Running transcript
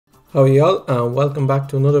How are y'all, and welcome back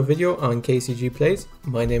to another video on KCG Plays.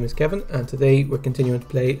 My name is Kevin and today we're continuing to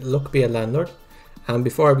play Luck Be a Landlord. And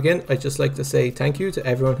before I begin, I'd just like to say thank you to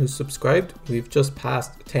everyone who's subscribed. We've just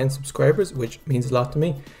passed 10 subscribers, which means a lot to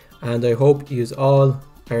me, and I hope you all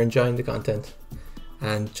are enjoying the content.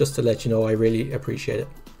 And just to let you know, I really appreciate it.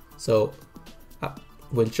 So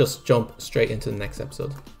we'll just jump straight into the next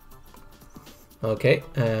episode. Okay,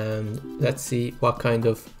 and let's see what kind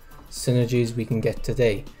of synergies we can get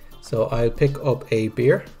today. So I'll pick up a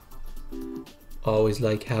beer. Always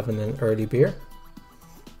like having an early beer.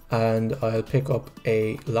 And I'll pick up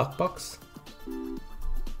a lockbox.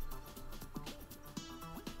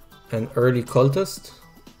 An early cultist.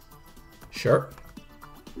 Sure.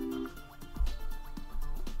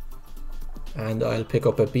 And I'll pick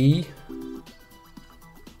up a bee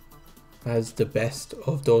as the best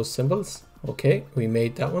of those symbols. Okay, we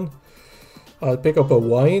made that one. I'll pick up a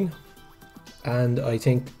wine. And I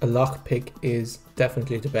think a lockpick is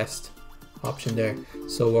definitely the best option there.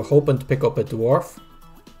 So we're hoping to pick up a dwarf,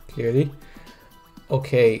 clearly.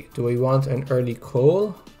 Okay, do we want an early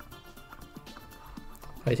coal?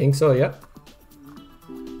 I think so, yeah.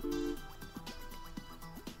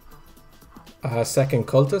 A second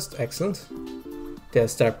cultist, excellent. They'll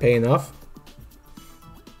start paying off.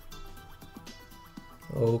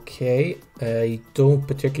 Okay, I don't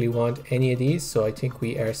particularly want any of these, so I think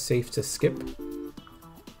we are safe to skip.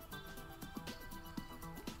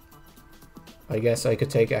 I guess I could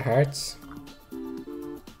take a hearts.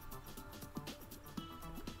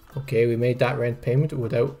 Okay, we made that rent payment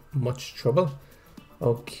without much trouble.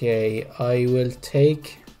 Okay, I will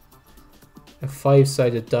take a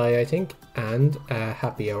 5-sided die, I think, and a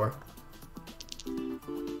happy hour.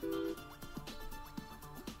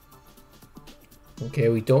 Okay,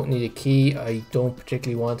 we don't need a key. I don't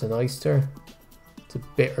particularly want an oyster. It's a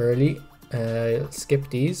bit early. I'll skip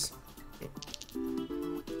these.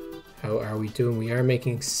 How are we doing? We are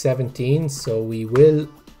making 17, so we will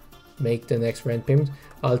make the next rent payment.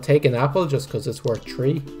 I'll take an apple just because it's worth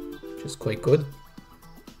 3, which is quite good.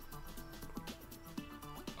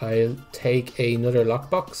 I'll take another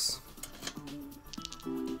lockbox.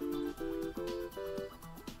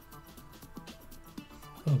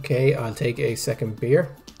 Okay, I'll take a second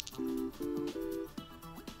beer.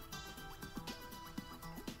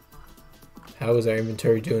 How is our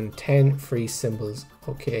inventory doing? 10 free symbols.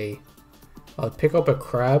 Okay, I'll pick up a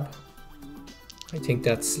crab. I think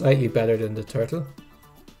that's slightly better than the turtle.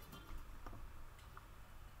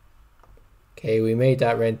 Okay, we made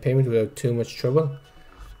that rent payment without too much trouble.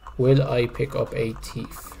 Will I pick up a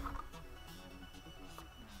thief?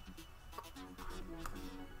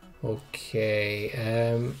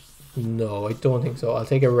 Okay, no, I don't think so. I'll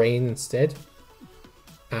take a rain instead.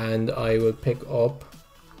 And I will pick up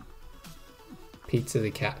Pizza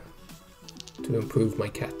the cat to improve my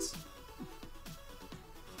cats.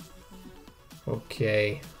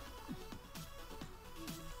 Okay.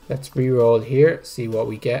 Let's re-roll here, see what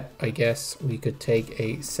we get. I guess we could take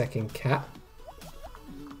a second cat.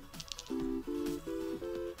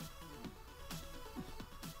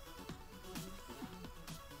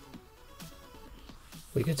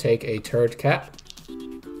 We could take a third cat.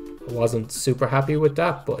 I wasn't super happy with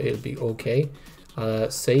that, but it'll be okay.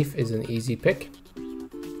 Safe is an easy pick.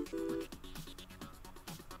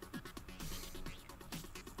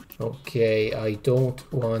 Okay, I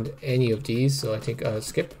don't want any of these, so I think I'll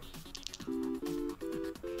skip.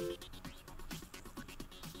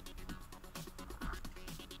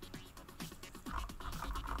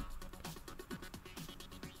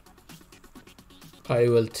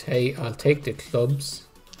 I'll take the clubs.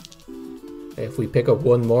 If we pick up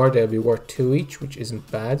one more, they'll be worth 2 each, which isn't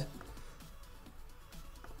bad.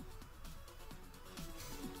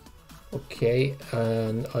 Okay,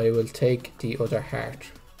 and I will take the other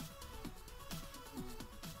heart.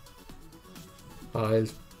 I'll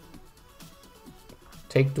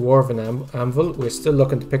take dwarven anvil. We're still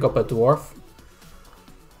looking to pick up a dwarf.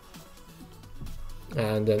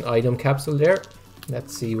 And an item capsule there.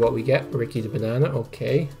 Let's see what we get. Ricky the banana.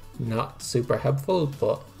 Okay, not super helpful,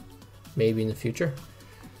 but maybe in the future.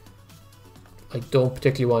 I don't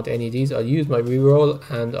particularly want any of these. I'll use my reroll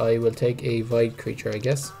and I will take a void creature, I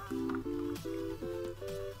guess.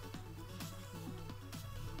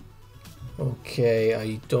 Okay,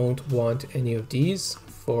 I don't want any of these.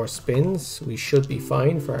 4 spins. We should be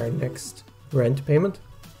fine for our next rent payment.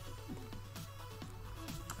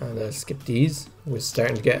 And I'll skip these. We're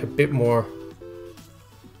starting to get a bit more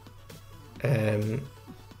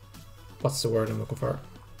what's the word I'm looking for?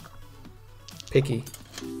 Picky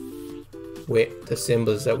with the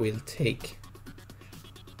symbols that we'll take.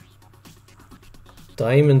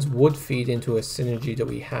 Diamonds would feed into a synergy that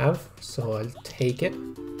we have, so I'll take it.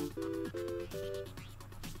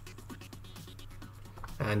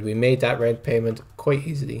 And we made that rent payment quite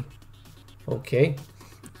easily. Okay,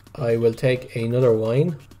 I will take another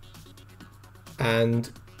wine and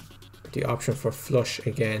the option for flush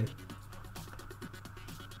again.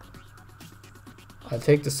 I'll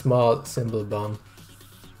take the small symbol bomb,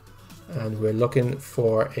 and we're looking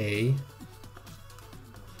for a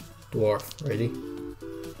dwarf, really.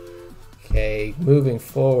 Okay, moving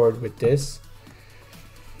forward with this,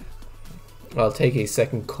 I'll take a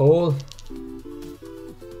second coal.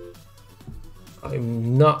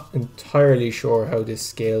 I'm not entirely sure how this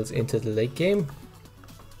scales into the late game,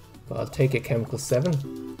 but I'll take a chemical 7.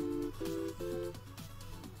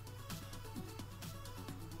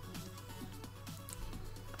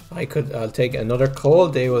 I'll take another coal.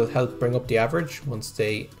 They will help bring up the average once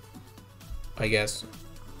they, I guess,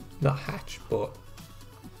 not hatch, but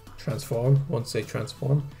transform. Once they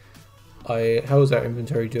transform. How's our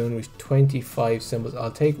inventory doing? With 25 symbols.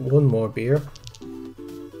 I'll take one more beer.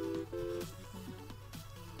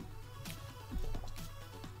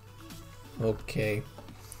 Okay,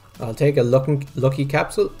 I'll take a lucky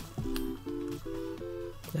capsule.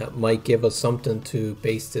 That might give us something to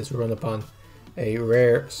base this run upon. A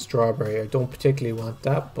rare strawberry. I don't particularly want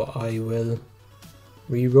that, but I will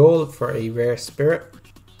re-roll for a rare spirit.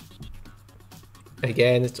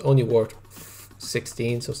 Again, it's only worth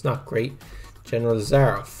 16, so it's not great. General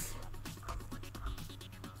Zaroff.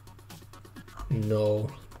 No.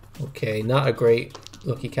 Okay, not a great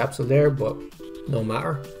lucky capsule there, but no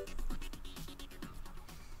matter.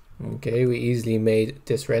 Okay, we easily made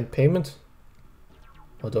this rent payment.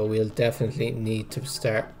 Although we'll definitely need to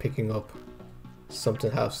start picking up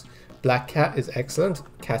something else. Black cat is excellent.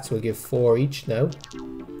 Cats will give 4 each now.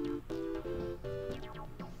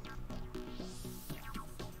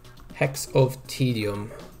 Hex of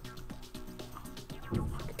Tedium.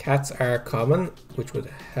 Cats are common, which would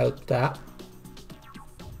help that.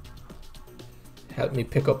 Help me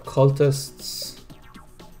pick up cultists.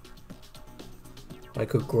 I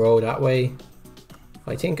could grow that way.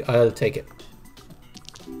 I think I'll take it.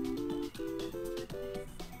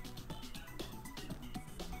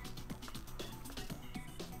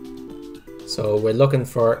 So we're looking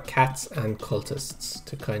for cats and cultists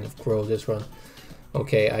to kind of grow this run.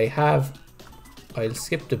 Okay, I'll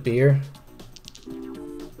skip the beer.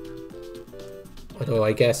 Although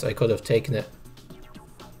I guess I could have taken it.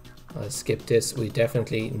 I'll skip this. We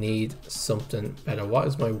definitely need something better. What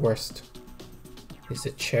is my worst? Is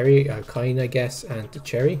the cherry, alkine I guess, and the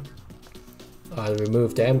cherry. I'll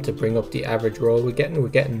remove them to bring up the average roll we're getting. We're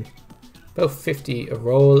getting about 50 a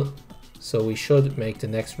roll. So we should make the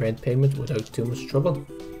next rent payment without too much trouble.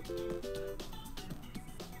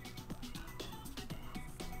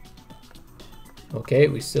 Okay,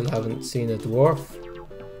 we still haven't seen a dwarf.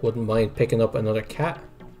 Wouldn't mind picking up another cat.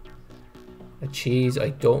 A cheese I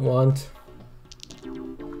don't want.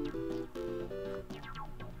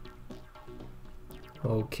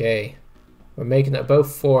 Okay, we're making it about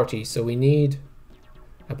 40, so we need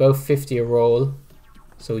about 50 a roll.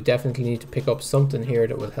 So we definitely need to pick up something here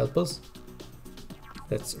that will help us.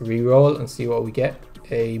 Let's re-roll and see what we get.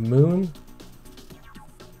 A moon?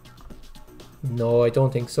 No, I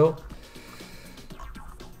don't think so.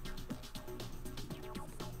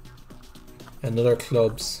 Another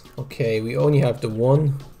clubs. Okay, we only have the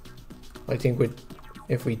one. I think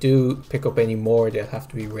if we do pick up any more, they'll have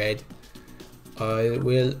to be red. I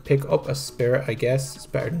will pick up a spirit, I guess. It's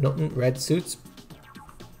better than nothing. Red suits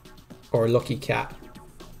or lucky cat.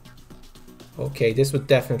 Okay, this would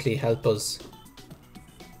definitely help us.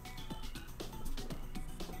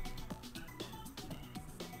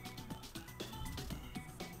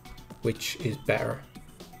 Which is better?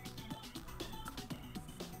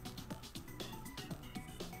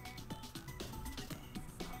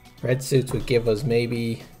 Red suits would give us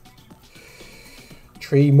maybe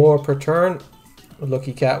 3 more per turn. A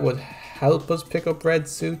lucky cat would help us pick up red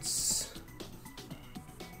suits.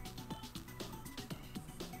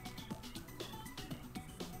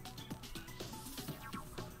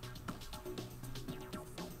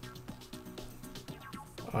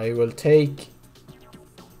 I will take,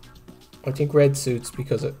 I think red suits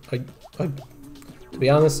because to be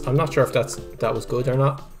honest, I'm not sure if that was good or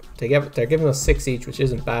not. They're giving us 6 each, which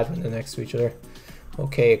isn't bad when they're next to each other.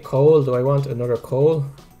 Okay, coal. Do I want another coal?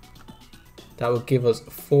 That would give us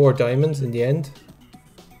 4 diamonds in the end,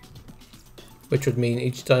 which would mean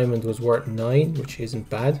each diamond was worth 9, which isn't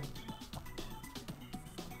bad.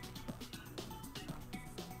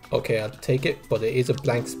 Okay, I'll take it, but it is a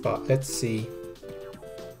blank spot. Let's see.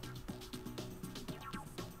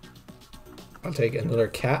 I'll take another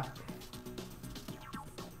cat.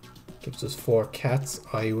 Gives us 4 cats.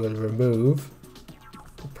 I will remove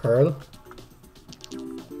the pearl.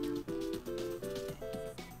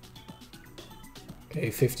 Okay,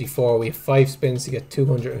 54. We have 5 spins to get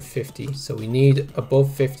 250. So we need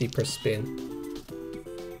above 50 per spin.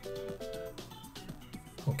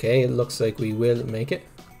 Okay, it looks like we will make it.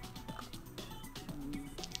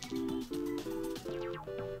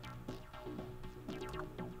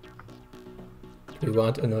 Do we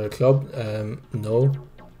want another club? No.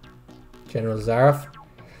 General Zarif.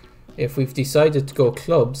 If we've decided to go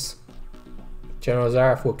clubs, General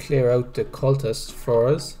Zarif will clear out the cultists for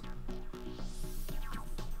us.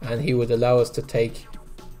 And he would allow us to take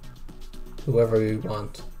whoever we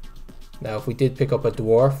want. Now if we did pick up a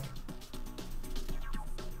dwarf,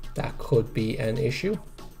 that could be an issue.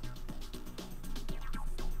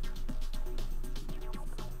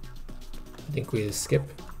 I think we'll skip.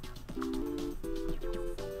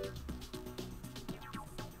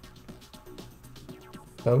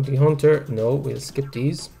 Bounty Hunter, no, we'll skip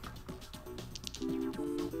these.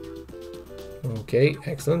 Okay,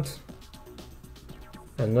 excellent.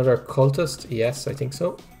 Another cultist, yes, I think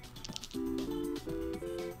so.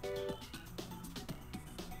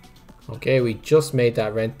 Okay, we just made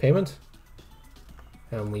that rent payment.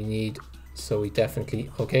 And we need, so we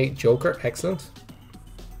definitely, okay, Joker, excellent.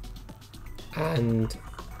 And do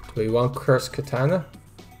we want Cursed Katana?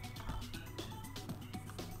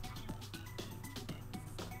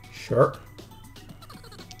 Sure.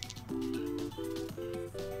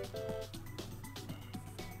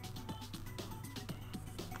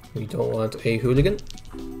 We don't want a hooligan.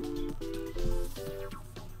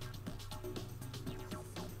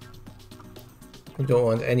 We don't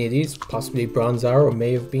want any of these. Possibly Bronze Arrow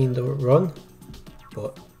may have been the run,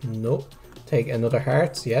 but no. Take another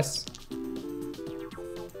hearts, yes.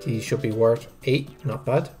 These should be worth 8, not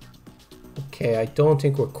bad. Okay, I don't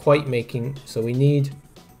think we're quite making, so we need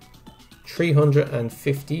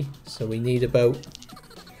 350, so we need about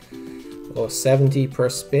 70 per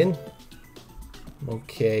spin.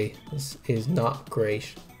 Okay, this is not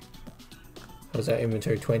great. How's our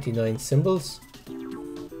inventory? 29 symbols.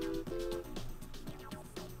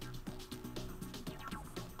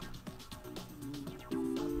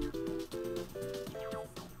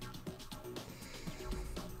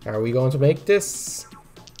 Are we going to make this?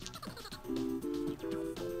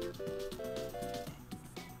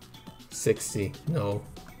 $60, no.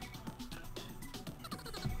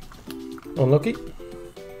 Unlucky.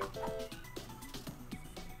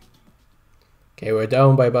 Okay, we're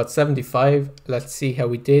down by about 75. Let's see how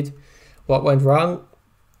we did. What went wrong?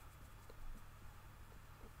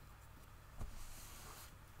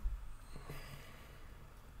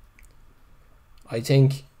 I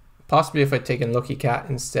think possibly if I'd taken Lucky Cat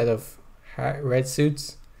instead of red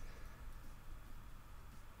suits.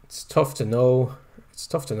 It's tough to know. It's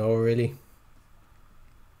tough to know, really.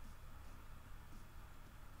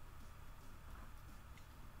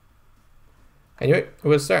 Anyway,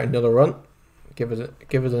 we'll start another run. Give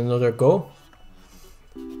it another go.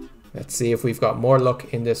 Let's see if we've got more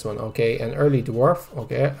luck in this one. Okay, an early dwarf.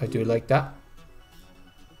 Okay, I do like that.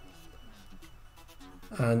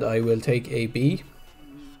 And I will take a B.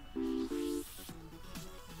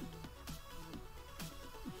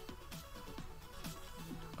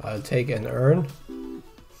 I'll take an urn.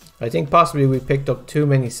 I think possibly we picked up too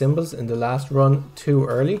many symbols in the last run too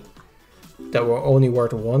early that were only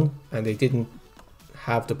worth 1, and they didn't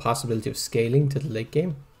have the possibility of scaling to the late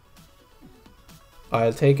game.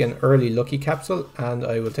 I'll take an early lucky capsule and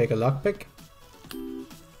I will take a lockpick.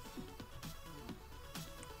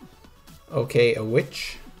 Okay, a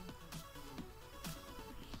witch.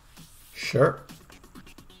 Sure.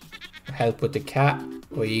 Help with the cat.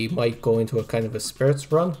 We might go into a kind of a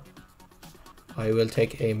spirits run. I will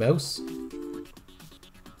take a mouse.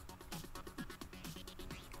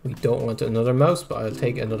 We don't want another mouse, but I'll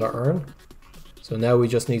take another urn. So now we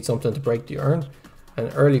just need something to break the urn. An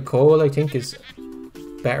early coal I think is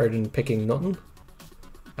better than picking nothing.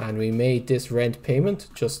 And we made this rent payment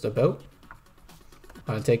just about.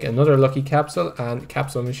 I'll take another lucky capsule, and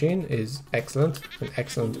capsule machine is excellent. An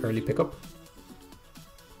excellent early pickup.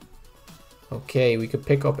 Okay, we could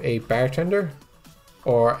pick up a bartender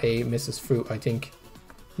or a Mrs. Fruit. I think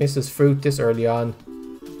Mrs. Fruit this early on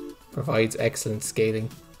provides excellent scaling.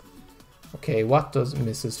 Okay, what does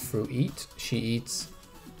Mrs. Fruit eat? She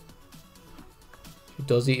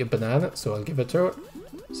does eat a banana, so I'll give it to her.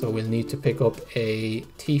 So we'll need to pick up a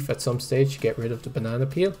thief at some stage to get rid of the banana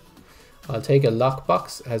peel. I'll take a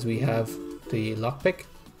lockbox as we have the lockpick.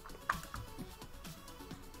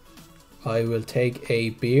 I will take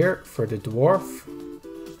a beer for the dwarf.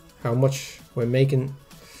 How much we're making?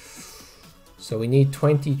 So we need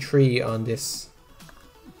 23 on this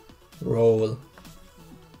roll.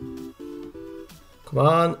 Come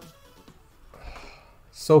on.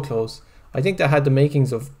 So close. I think that had the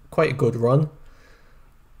makings of quite a good run.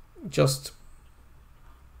 Just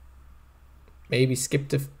maybe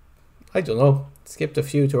skipped a, I don't know, skipped a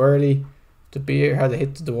few too early. The beer had to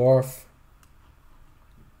hit the dwarf.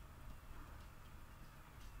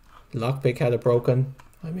 Lockpick had it broken.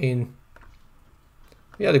 I mean,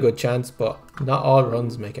 we had a good chance, but not all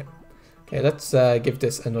runs make it. Okay, let's give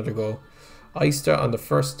this another go. Oyster on the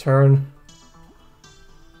first turn.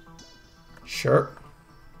 Sure,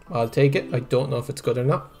 I'll take it. I don't know if it's good or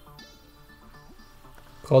not.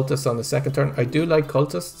 Cultists on the second turn. I do like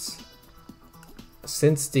cultists.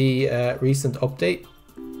 Since the recent update,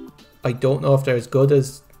 I don't know if they're as good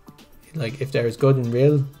as, like, if they're as good in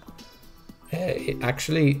real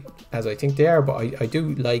actually as I think they are, but I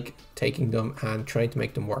do like taking them and trying to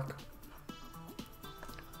make them work.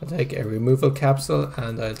 I'll take a removal capsule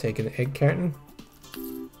and I'll take an egg carton.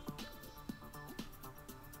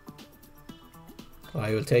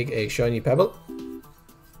 I will take a shiny pebble.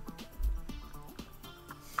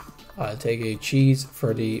 I'll take a cheese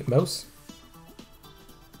for the mouse.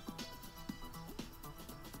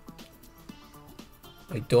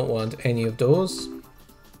 I don't want any of those.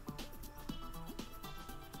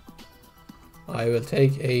 I will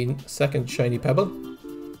take a second shiny pebble.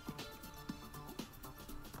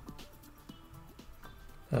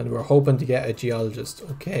 And we're hoping to get a geologist.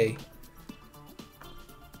 Okay.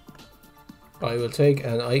 I will take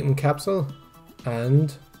an item capsule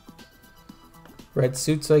and red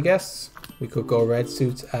suits, I guess. We could go red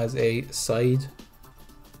suits as a side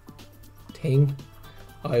thing.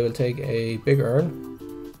 I will take a big urn.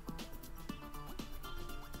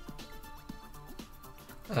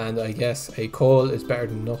 And I guess a coal is better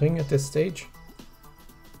than nothing at this stage.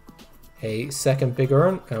 A second big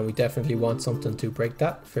urn, and we definitely want something to break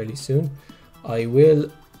that fairly soon. I will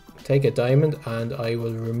take a diamond and I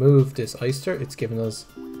will remove this oyster. It's given us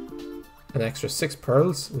an extra 6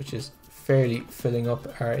 pearls, which is fairly filling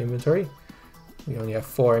up our inventory. We only have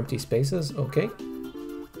 4 empty spaces. Okay.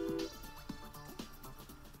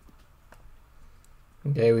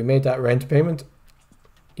 Okay, we made that rent payment.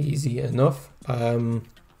 Easy enough.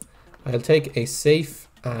 I'll take a safe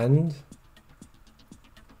and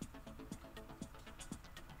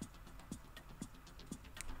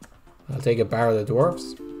I'll take a barrel of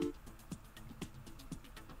dwarves.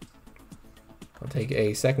 I'll take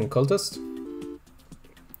a second cultist.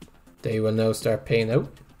 They will now start paying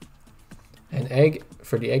out. An egg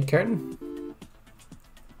for the egg carton.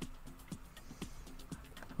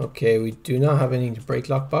 Okay, we do not have anything to break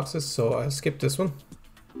lock boxes, so I'll skip this one.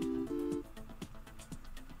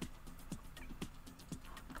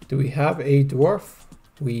 Do we have a dwarf?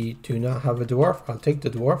 We do not have a dwarf. I'll take the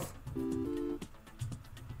dwarf.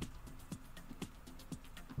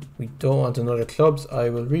 We don't want another clubs. I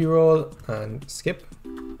will re-roll and skip.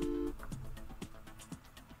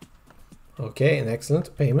 Okay, an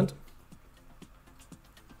excellent payment.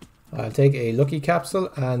 I'll take a lucky capsule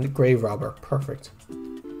and grave robber. Perfect.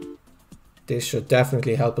 This should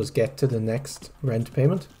definitely help us get to the next rent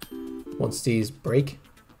payment once these break.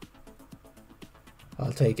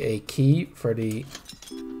 I'll take a key for the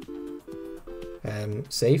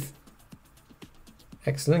safe.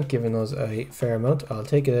 Excellent, giving us a fair amount. I'll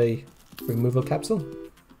take a removal capsule.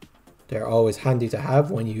 They're always handy to have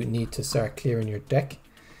when you need to start clearing your deck.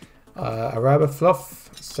 A rabbit fluff,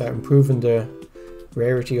 start improving the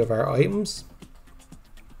rarity of our items.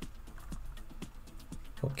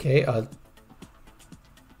 Okay, I'll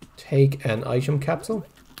take an item capsule.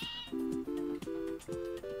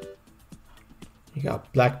 You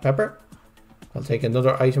got black pepper. I'll take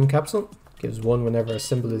another item capsule. Gives 1 whenever a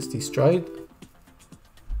symbol is destroyed.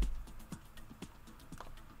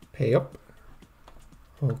 Pay up.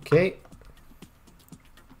 Okay.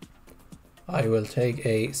 I will take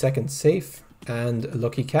a second safe and a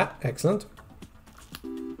lucky cat. Excellent.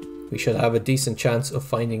 We should have a decent chance of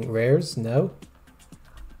finding rares now.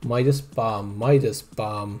 Midas bomb. Midas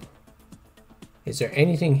bomb. Is there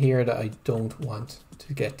anything here that I don't want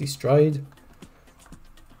to get destroyed?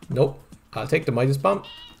 Nope. I'll take the Midas bomb.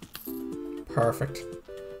 Perfect.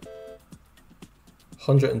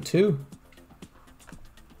 102.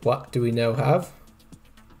 What do we now have?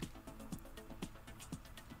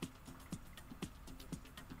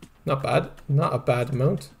 Not bad. Not a bad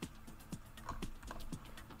amount.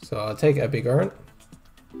 So I'll take a big urn.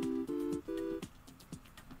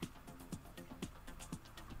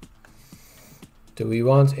 Do we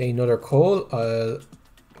want another coal? I'll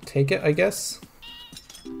take it, I guess.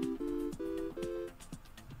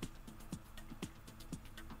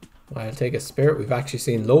 I'll take a spirit. We've actually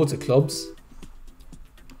seen loads of clubs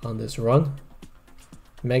on this run.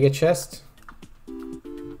 Mega chest.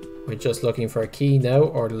 We're just looking for a key now,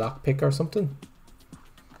 or lockpick or something.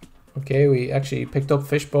 Okay, we actually picked up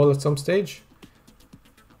fishbowl at some stage.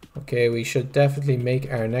 Okay, we should definitely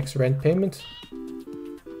make our next rent payment.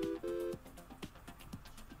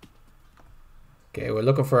 Okay, we're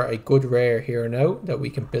looking for a good rare here now that we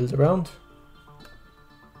can build around.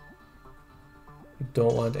 We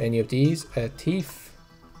don't want any of these. A thief.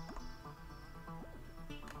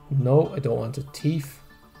 No, I don't want a thief.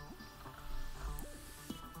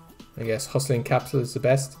 I guess hustling capsule is the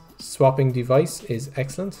best. Swapping device is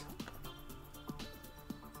excellent.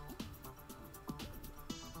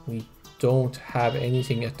 We don't have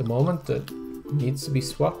anything at the moment that needs to be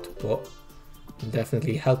swapped, but can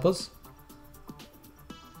definitely help us.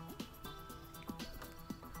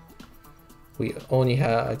 We only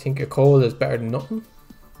have, I think a coal is better than nothing.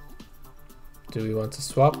 Do we want to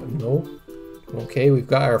swap? No. Okay, we've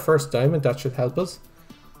got our first diamond, that should help us.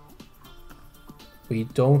 We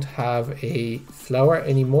don't have a flower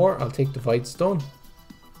anymore. I'll take the white stone.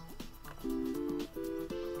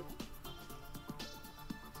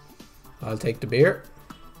 I'll take the beer.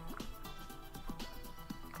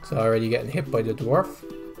 It's already getting hit by the dwarf.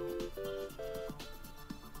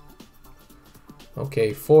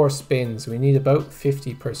 Okay, 4 spins. We need about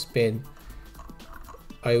 50 per spin.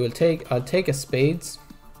 I'll take a spades.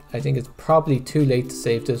 I think it's probably too late to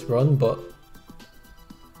save this run, but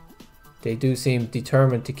they do seem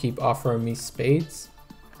determined to keep offering me spades.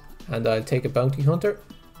 And I'll take a bounty hunter.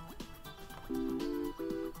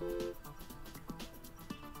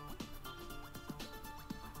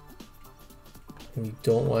 We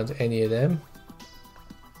don't want any of them.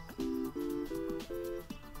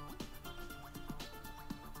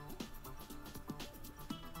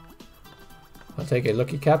 I'll take a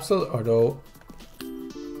lucky capsule, although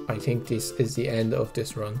I think this is the end of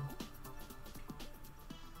this run.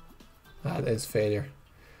 That is failure.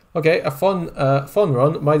 Okay, a fun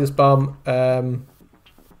run. Midas bomb. Oh,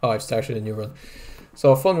 I've started a new run.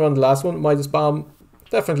 So a fun run, the last one. Midas bomb,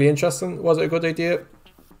 definitely interesting. Was it a good idea?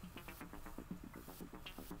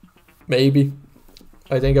 Maybe.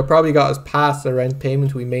 I think I probably got us past the rent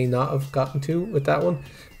payment we may not have gotten to with that one.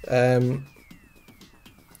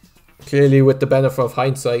 Clearly, with the benefit of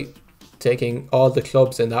hindsight, taking all the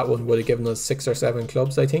clubs in that one would have given us 6 or 7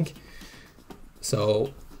 clubs, I think.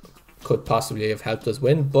 So could possibly have helped us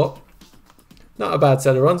win, but not a bad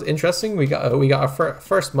set of runs. Interesting. We got our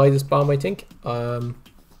first Midas bomb, I think. No,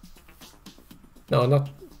 not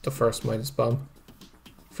the first Midas bomb.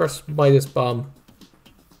 First Midas bomb,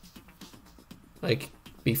 like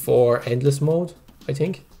before endless mode, I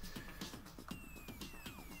think.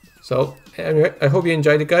 So anyway, I hope you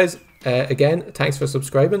enjoyed it, guys. Again, thanks for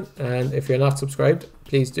subscribing, and if you're not subscribed,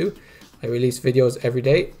 please do. I release videos every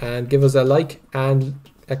day, and give us a like and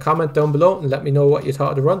a comment down below and let me know what you thought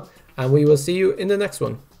of the run, and we will see you in the next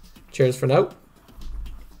one. Cheers for now.